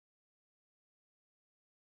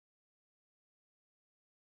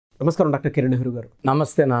నమస్కారం డాక్టర్ కిరణ్ నెహ్రూ గారు.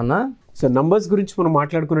 నమస్తే నాన్న. సో నంబర్స్ గురించి మనం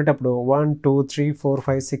మాట్లాడుకునేటప్పుడు 1 2 3 4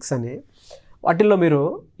 5 6 అని వాటిల్లో మీరు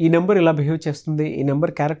ఈ నెంబర్ ఇలా బిహేవ్ చేస్తుంది, ఈ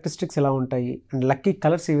నెంబర్ క్యారెక్టరిస్టిక్స్ ఎలా ఉంటాయి అండ్ లక్కీ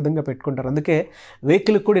కలర్స్ ఈ విధంగా పెట్టుకుంటారు. అందుకే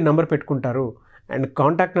వెహికల్కి కూడా ఈ నెంబర్ పెట్టుకుంటారు అండ్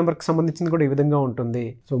కాంటాక్ట్ నెంబర్కి సంబంధించింది కూడా ఈ విధంగా ఉంటుంది.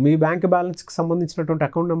 సో మీ బ్యాంక్ బ్యాలెన్స్కి సంబంధించినటువంటి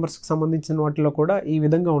అకౌంట్ నెంబర్స్కి సంబంధించిన వాటిలో కూడా ఈ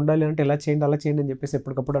విధంగా ఉండాలి అంటే ఇలా చేయండి అలా చేయండి అని చెప్పేసి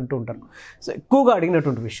ఎప్పటికప్పుడు అంటూ ఉంటారు. సో ఎక్కువగా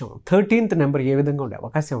అడిగినటువంటి విషయం 13th నెంబర్ ఏ విధంగా ఉండే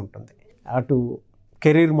అవకాశం ఉంటుంది? అటు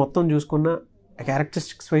కెరీర్ మొత్తం చూసుకున్నా,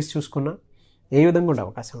 క్యారెక్టరిస్టిక్స్ వైజ్ చూసుకున్నా ఏ విధంగా ఉండే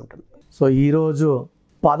అవకాశం ఉంటుంది? సో ఈరోజు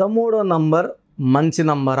 13వ నంబర్ మంచి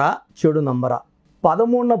నంబరా చెడు నంబరా?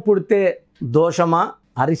 13న పుడితే దోషమా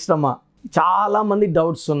అరిష్టమా? చాలామంది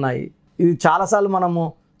డౌట్స్ ఉన్నాయి. ఇది చాలాసార్లు మనము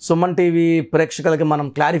సుమన్ టీవీ ప్రేక్షకులకి మనం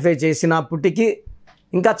క్లారిఫై చేసినప్పటికీ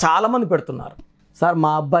ఇంకా చాలామంది పెడుతున్నారు, సార్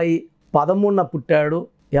మా అబ్బాయి 13న పుట్టాడు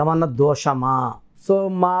ఏమన్నా దోషమా? సో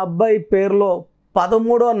మా అబ్బాయి పేరులో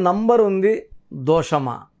 13వ నంబర్ ఉంది,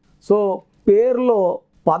 దోషమా? సో పేరులో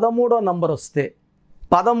 13వ నంబర్ వస్తే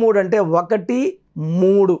 13 అంటే 1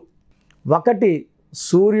 3, 1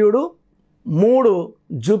 సూర్యుడు, 3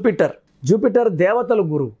 జూపిటర్ దేవతల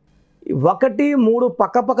గురువు. 1 3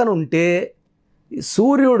 పక్కపక్కన ఉంటే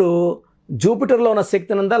సూర్యుడు జూపిటర్లో ఉన్న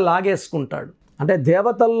శక్తినంతా లాగేసుకుంటాడు, అంటే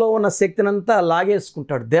దేవతల్లో ఉన్న శక్తినంతా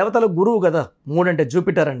లాగేసుకుంటాడు. దేవతల గురువు కదా 3 అంటే,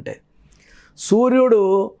 జూపిటర్ అంటే. సూర్యుడు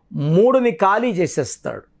 3ని ఖాళీ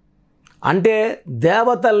చేసేస్తాడు, అంటే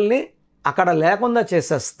దేవతల్ని అక్కడ లేకుండా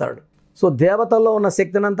చేసేస్తాడు. సో దేవతల్లో ఉన్న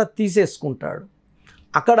శక్తినంతా తీసేసుకుంటాడు.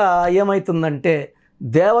 అక్కడ ఏమవుతుందంటే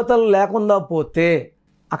దేవతలు లేకుండా పోతే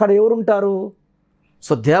అక్కడ ఎవరుంటారు?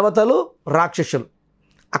 సో దేవతలు రాక్షసులు.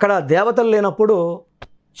 అక్కడ దేవతలు లేనప్పుడు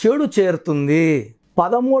చెడు చేరుతుంది.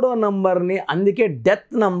 13వ నంబర్ని అందుకే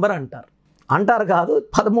డెత్ నంబర్ అంటారు కాదు,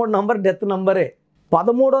 13 నంబర్ డెత్ నంబరే.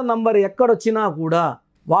 13వ నంబర్ ఎక్కడొచ్చినా కూడా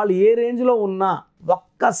వాళ్ళు ఏ రేంజ్లో ఉన్నా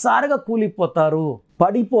ఒక్కసారిగా కూలిపోతారు,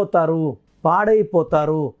 పడిపోతారు,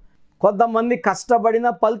 పాడైపోతారు. కొంతమంది కష్టపడిన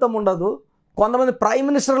ఫలితం ఉండదు, కొంతమంది ప్రైమ్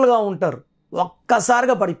మినిస్టర్లుగా ఉంటారు,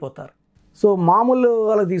 ఒక్కసారిగా పడిపోతారు. సో మామూలు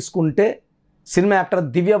వాళ్ళకి తీసుకుంటే సినిమా యాక్టర్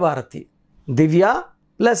దివ్య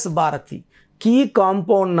plus Bharati, key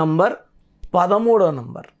compound number 13వ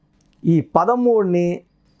number. ఈ 13ని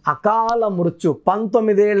అకాల మృత్యు,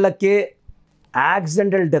 19 ఏళ్లకే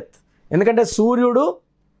యాక్సిడెంటల్ డెత్. ఎందుకంటే సూర్యుడు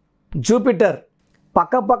జూపిటర్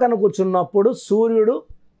పక్కన కూర్చున్నప్పుడు సూర్యుడు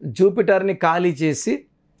జూపిటర్ని ఖాళీ చేసి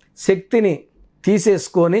శక్తిని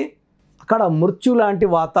తీసేసుకొని అక్కడ మృత్యు లాంటి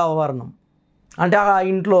వాతావరణం. అంటే ఆ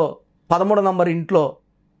ఇంట్లో 13 నంబర్ ఇంట్లో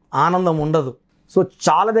ఆనందం ఉండదు. సో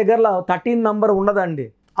చాలా దగ్గరలో 13 నంబర్ ఉండదండి.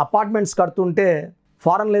 అపార్ట్మెంట్స్ కడుతుంటే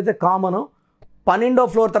ఫారెన్లో అయితే కామను 12వ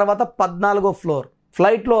ఫ్లోర్ తర్వాత 14వ ఫ్లోర్,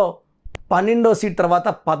 ఫ్లైట్లో 12వ సీట్ తర్వాత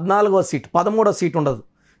 14వ సీట్, 13వ సీట్ ఉండదు.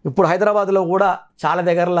 ఇప్పుడు హైదరాబాద్లో కూడా చాలా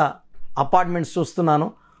దగ్గరలో అపార్ట్మెంట్స్ చూస్తున్నాను,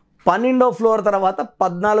 12వ ఫ్లోర్ తర్వాత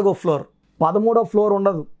 14వ ఫ్లోర్, 13వ ఫ్లోర్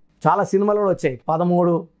ఉండదు. చాలా సినిమాలు కూడా వచ్చాయి,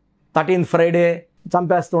 13 ఫ్రైడే,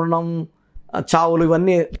 చంపేస్తుండడం, చావులు,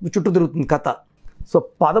 ఇవన్నీ చుట్టూ తిరుగుతుంది కథ. So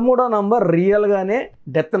 13వ number రియల్గానే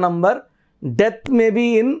death number. Death maybe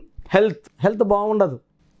in health బాగుండదు,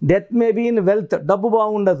 డెత్ మేబీ ఇన్ వెల్త్, డబ్బు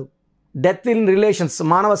బాగుండదు, డెత్ ఇన్ రిలేషన్స్,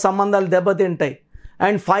 మానవ సంబంధాలు దెబ్బతింటాయి,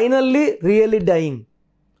 and finally really dying.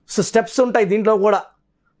 So steps ఉంటాయి దీంట్లో కూడా.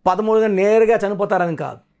 13 నేరుగా చనిపోతారని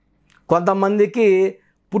కాదు, కొంతమందికి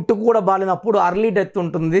పుట్టుకు కూడా బాలినప్పుడు అర్లీ డెత్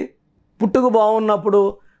ఉంటుంది, పుట్టుకు బాగున్నప్పుడు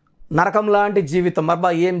నరకం లాంటి జీవితం, అబ్బా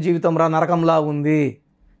ఏం జీవితం రా నరకంలా ఉంది,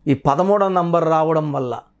 ఈ 13వ నంబర్ రావడం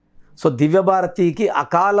వల్ల. సో దివ్యభారతికి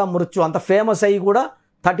అకాల మృత్యు, అంత ఫేమస్ అయ్యి కూడా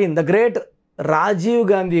 13. ద గ్రేట్ రాజీవ్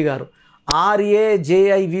గాంధీ గారు,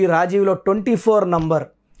 RAJIV, రాజీవ్లో 24 నంబర్,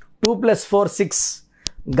 2 + 4 6,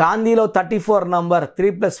 గాంధీలో 34 నంబర్,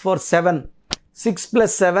 3 + 4 7, 6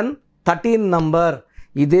 + 7 13 నంబర్.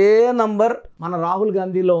 ఇదే నంబర్ మన రాహుల్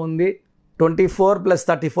గాంధీలో ఉంది, 24 +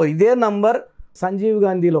 34. ఇదే నంబర్ సంజీవ్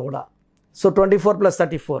గాంధీలో కూడా. సో 24 +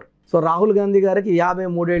 34. సో రాహుల్ గాంధీ గారికి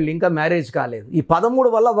 53 ఏళ్ళు, ఇంకా మ్యారేజ్ కాలేదు. ఈ 13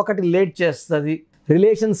 వల్ల ఒకటి లేట్ చేస్తుంది,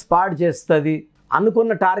 రిలేషన్స్ పాడు చేస్తుంది,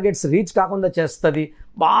 అనుకున్న టార్గెట్స్ రీచ్ కాకుండా చేస్తుంది,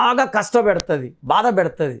 బాగా కష్టపెడుతుంది, బాధ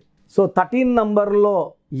పెడుతుంది. సో 13 నంబర్లో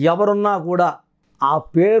ఎవరున్నా కూడా ఆ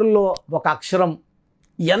పేరులో ఒక అక్షరం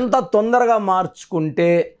ఎంత తొందరగా మార్చుకుంటే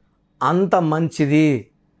అంత మంచిది.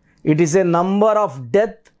 It is a number of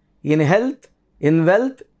death in health, in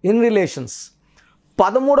wealth, in relations.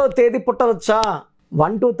 13వ తేదీ పుట్టవచ్చా?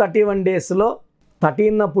 1 to 31 డేస్లో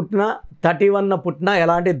 13న పుట్టినా 31న పుట్టినా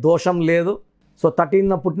ఎలాంటి దోషం లేదు. సో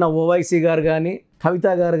 13న పుట్టిన ఓవైసీ గారు కానీ, కవిత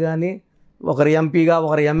గారు కానీ, ఒకరు ఎంపీగా,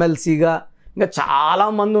 ఒకరు ఎమ్మెల్సీగా, ఇంకా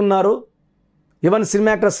చాలామంది ఉన్నారు. ఈవెన్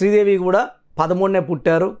సినిమా యాక్టర్ శ్రీదేవి కూడా 13నే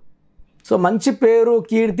పుట్టారు. సో మంచి పేరు,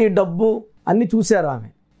 కీర్తి, డబ్బు అన్నీ చూశారు ఆమె.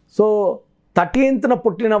 సో 13న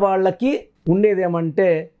పుట్టిన వాళ్ళకి ఉండేదేమంటే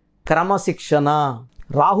క్రమశిక్షణ.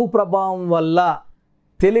 రాహు ప్రభావం వల్ల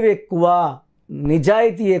తెలివి ఎక్కువ,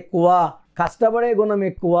 నిజాయితీ ఎక్కువ, కష్టపడే గుణం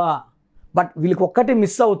ఎక్కువ. బట్ వీళ్ళకి ఒక్కటి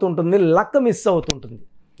మిస్ అవుతుంటుంది, లక్ మిస్ అవుతుంటుంది,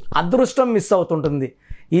 అదృష్టం మిస్ అవుతుంటుంది.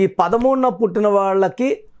 ఈ 13న పుట్టిన వాళ్ళకి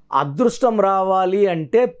అదృష్టం రావాలి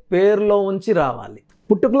అంటే పేరులో ఉంచి రావాలి.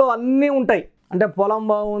 పుట్టుకలో అన్నీ ఉంటాయి, అంటే పొలం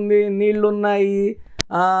బాగుంది, నీళ్లు ఉన్నాయి,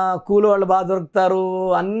 కూలి వాళ్ళు బాగా దొరుకుతారు,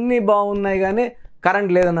 అన్నీ బాగున్నాయి, కానీ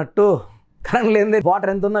కరెంట్ లేదన్నట్టు. కరెంట్ లేనిదే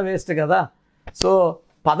వాటర్ ఎంత ఉన్నా వేస్ట్ కదా. సో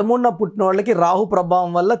 13న పుట్టిన వాళ్ళకి రాహు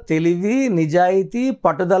ప్రభావం వల్ల తెలివి, నిజాయితీ,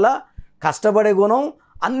 పట్టుదల, కష్టపడే గుణం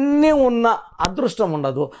అన్నీ ఉన్న అదృష్టం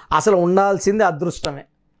ఉండదు. అసలు ఉండాల్సింది అదృష్టమే.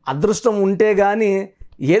 అదృష్టం ఉంటే కానీ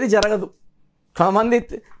ఏది జరగదు. కొంతమంది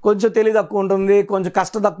కొంచెం తెలివి తక్కువ ఉంటుంది, కొంచెం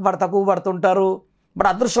తక్కువ పడుతుంటారు, బట్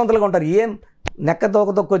అదృష్టవంతులుగా ఉంటారు. ఏం నెక్క తోక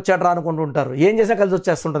వచ్చాడు రా అనుకుంటుంటారు, ఏం చేసినా కలిసి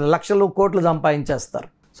వచ్చేస్తుంటుంది, లక్షలు కోట్లు సంపాదించేస్తారు.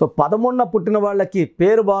 సో 13న పుట్టిన వాళ్ళకి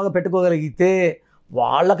పేరు బాగా పెట్టుకోగలిగితే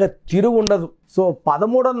వాళ్ళకి తిరుగు ఉండదు. సో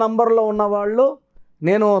 13వ నంబర్లో ఉన్నవాళ్ళు,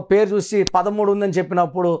 నేను పేరు చూసి 13 ఉందని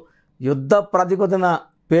చెప్పినప్పుడు యుద్ధ ప్రతిపదన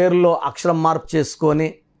పేరులో అక్షరం మార్పు చేసుకొని,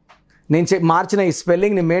 నేను మార్చిన ఈ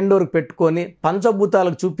స్పెల్లింగ్ని మెయిన్ డోర్కి పెట్టుకొని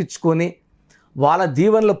పంచభూతాలకు చూపించుకొని వాళ్ళ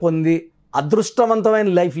దీవెనలు పొంది అదృష్టవంతమైన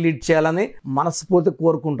లైఫ్ లీడ్ చేయాలని మనస్ఫూర్తి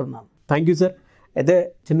కోరుకుంటున్నాను. Thank you sir. అయితే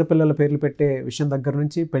చిన్నపిల్లల పేర్లు పెట్టే విషయం దగ్గర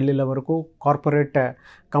నుంచి పెళ్ళిళ్ళ వరకు, కార్పొరేట్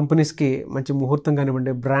కంపెనీస్కి మంచి ముహూర్తం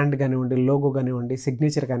కానివ్వండి, బ్రాండ్ కానివ్వండి, లోగో కానివ్వండి,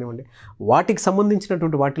 సిగ్నేచర్ కానివ్వండి, వాటికి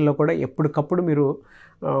సంబంధించినటువంటి వాటిల్లో కూడా ఎప్పటికప్పుడు మీరు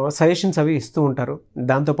సజెషన్స్ అవి ఇస్తూ ఉంటారు.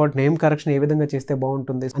 దాంతోపాటు నేమ్ కరెక్షన్ ఏ విధంగా చేస్తే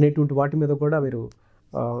బాగుంటుంది అనేటువంటి వాటి మీద కూడా మీరు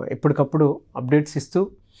ఎప్పటికప్పుడు అప్డేట్స్ ఇస్తూ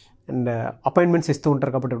అండ్ అపాయింట్మెంట్స్ ఇస్తూ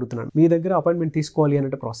ఉంటారు. కాబట్టి అడుగుతున్నాను, మీ దగ్గర అపాయింట్మెంట్ తీసుకోవాలి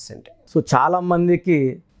అంటే ప్రాసెస్ ఏంటి? సో చాలామందికి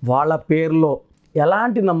వాళ్ళ పేరులో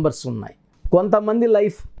ఎలాంటి నంబర్స్ ఉన్నాయి, కొంతమంది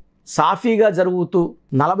లైఫ్ సాఫీగా జరుగుతూ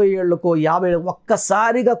 40 ఏళ్ళకో 50 ఏళ్ళకో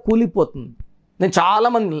ఒక్కసారిగా కూలిపోతుంది. నేను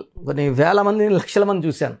చాలామంది, కొన్ని వేల మంది, లక్షల మంది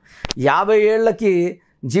చూశాను. 50 ఏళ్ళకి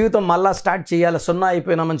జీవితం మళ్ళా స్టార్ట్ చేయాలి, 0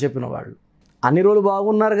 అయిపోయినామని చెప్పిన వాళ్ళు అన్ని రోజులు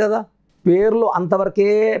బాగున్నారు కదా. పేరులో అంతవరకే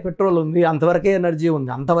పెట్రోల్ ఉంది, అంతవరకే ఎనర్జీ ఉంది,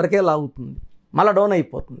 అంతవరకే లాగుతుంది, మళ్ళీ డౌన్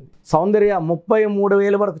అయిపోతుంది. సౌందర్య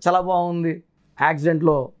 33,000 వరకు చాలా బాగుంది,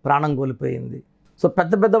 యాక్సిడెంట్లో ప్రాణం కోల్పోయింది. సో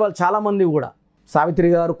పెద్ద పెద్ద వాళ్ళు చాలామంది కూడా, సావిత్రి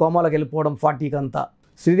గారు కోమాలకు వెళ్ళిపోవడం 40కి అంతా,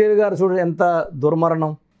 శ్రీదేవి గారు చూడ ఎంత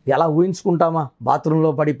దుర్మరణం, ఎలా ఊహించుకుంటామా, బాత్రూంలో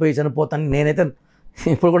పడిపోయి చనిపోతాను, నేనైతే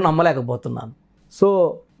ఇప్పుడు కూడా నమ్మలేకపోతున్నాను. సో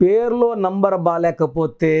పేరులో నంబర్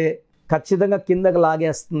బాగాలేకపోతే ఖచ్చితంగా కిందకి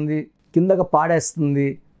లాగేస్తుంది, కిందకి పాడేస్తుంది,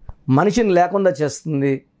 మనిషిని లేకుండా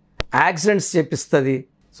చేస్తుంది, యాక్సిడెంట్స్ చేపిస్తుంది.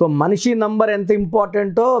 సో మనిషి నంబర్ ఎంత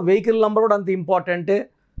ఇంపార్టెంటో వెహికల్ నంబర్ కూడా అంత ఇంపార్టెంటే,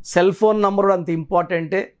 సెల్ ఫోన్ నంబర్ కూడా అంత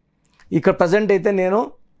ఇంపార్టెంటే. ఇక్కడ ప్రజెంట్ అయితే నేను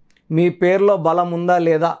మీ పేరులో బలం ఉందా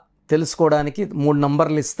లేదా తెలుసుకోవడానికి 3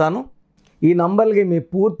 నంబర్లు ఇస్తాను. ఈ నంబర్లకి మీ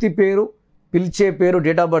పూర్తి పేరు, పిలిచే పేరు,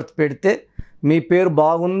 డేట్ ఆఫ్ బర్త్ పెడితే మీ పేరు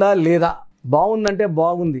బాగుందా లేదా, బాగుందంటే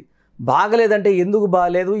బాగుంది, బాగలేదంటే ఎందుకు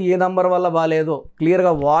బాగలేదు, ఏ నంబర్ వల్ల బాగలేదో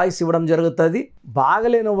క్లియర్గా వాయిస్ ఇవ్వడం జరుగుతుంది.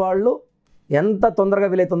 బాగలేని వాళ్ళు ఎంత తొందరగా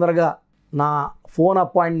వీలైతే తొందరగా నా ఫోన్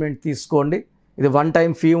అపాయింట్మెంట్ తీసుకోండి. ఇది 1 టైం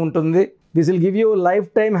ఫీ ఉంటుంది. This will give you life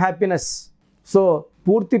time happiness. So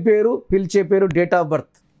పూర్తి పేరు, పిలిచే పేరు, డేట్ ఆఫ్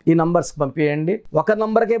బర్త్ ఈ నంబర్స్కి పంపించండి. ఒక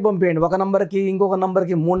నంబర్కే పంపించండి, ఒక నంబర్కి ఇంకొక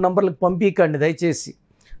నంబర్కి 3 నంబర్లకు పంపించండి దయచేసి.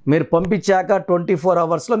 మీరు పంపించాక 24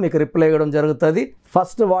 అవర్స్లో మీకు రిప్లై ఇవ్వడం జరుగుతుంది.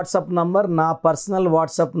 ఫస్ట్ వాట్సాప్ నంబర్, నా personal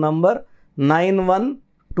WhatsApp number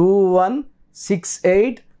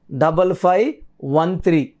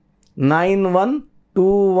 9121685513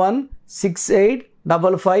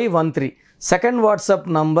 9121685513. Second WhatsApp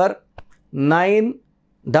number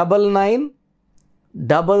 9966000317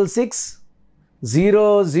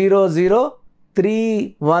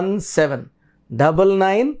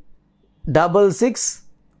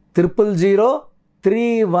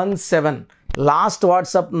 9966000317. Last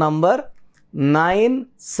WhatsApp number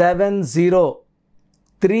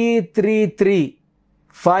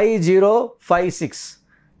 9703335056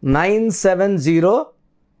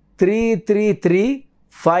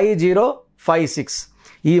 9703335056.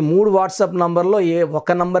 ఈ 3 వాట్సాప్ నంబర్లో ఏ ఒక్క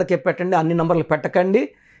నంబర్కే పెట్టండి, అన్ని నంబర్లు పెట్టకండి.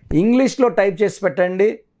 ఇంగ్లీష్లో టైప్ చేసి పెట్టండి,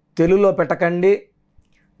 తెలుగులో పెట్టకండి,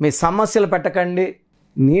 మీ సమస్యలు పెట్టకండి.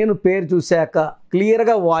 నేను పేరు చూశాక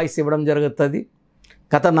క్లియర్గా వాయిస్ ఇవ్వడం జరుగుతుంది.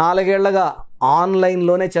 గత 4 ఏళ్లుగా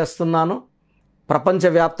ఆన్లైన్లోనే చేస్తున్నాను,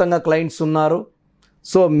 ప్రపంచవ్యాప్తంగా క్లయింట్స్ ఉన్నారు.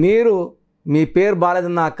 సో మీరు మీ పేరు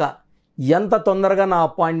బాలేదన్నాక ఎంత తొందరగా నా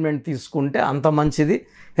అపాయింట్మెంట్ తీసుకుంటే అంత మంచిది.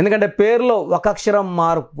 ఎందుకంటే పేరులో ఒక అక్షరం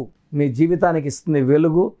మార్పు మీ జీవితానికి ఇస్తుంది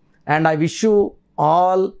వెలుగు. And I wish you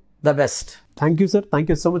all the best. Thank you sir. Thank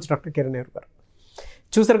you so much doctor Kiran Nehru గారు.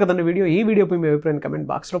 చూసారు కదండి వీడియో. ఈ వీడియోపై మీ అభిప్రాయాన్ని కమెంట్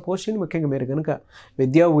బాక్స్లో పోస్ట్ చేయండి. ముఖ్యంగా మీరు కనుక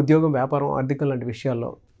విద్య, ఉద్యోగం, వ్యాపారం, ఆర్థికం లాంటి విషయాల్లో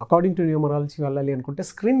అకార్డింగ్ టు న్యూమరాలజీ వెళ్ళాలి అనుకుంటే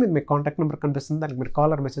స్క్రీన్ మీద మీకు కాంటాక్ట్ నెంబర్ కనిపిస్తుంది, దానికి మీరు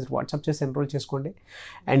కాల్ ఆర్ మెసేజ్ వాట్సాప్ చేసి ఎన్రోల్ చేసుకోండి.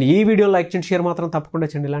 అండ్ ఈ వీడియో లైక్ చేయండి, షేర్ మాత్రం తప్పకుండా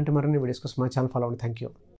చేయండి. ఇలాంటి మరిన్ని వీడియోస్ కోసం మా ఛానల్ ఫాలో అవ్వండి. Thank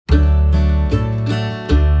you.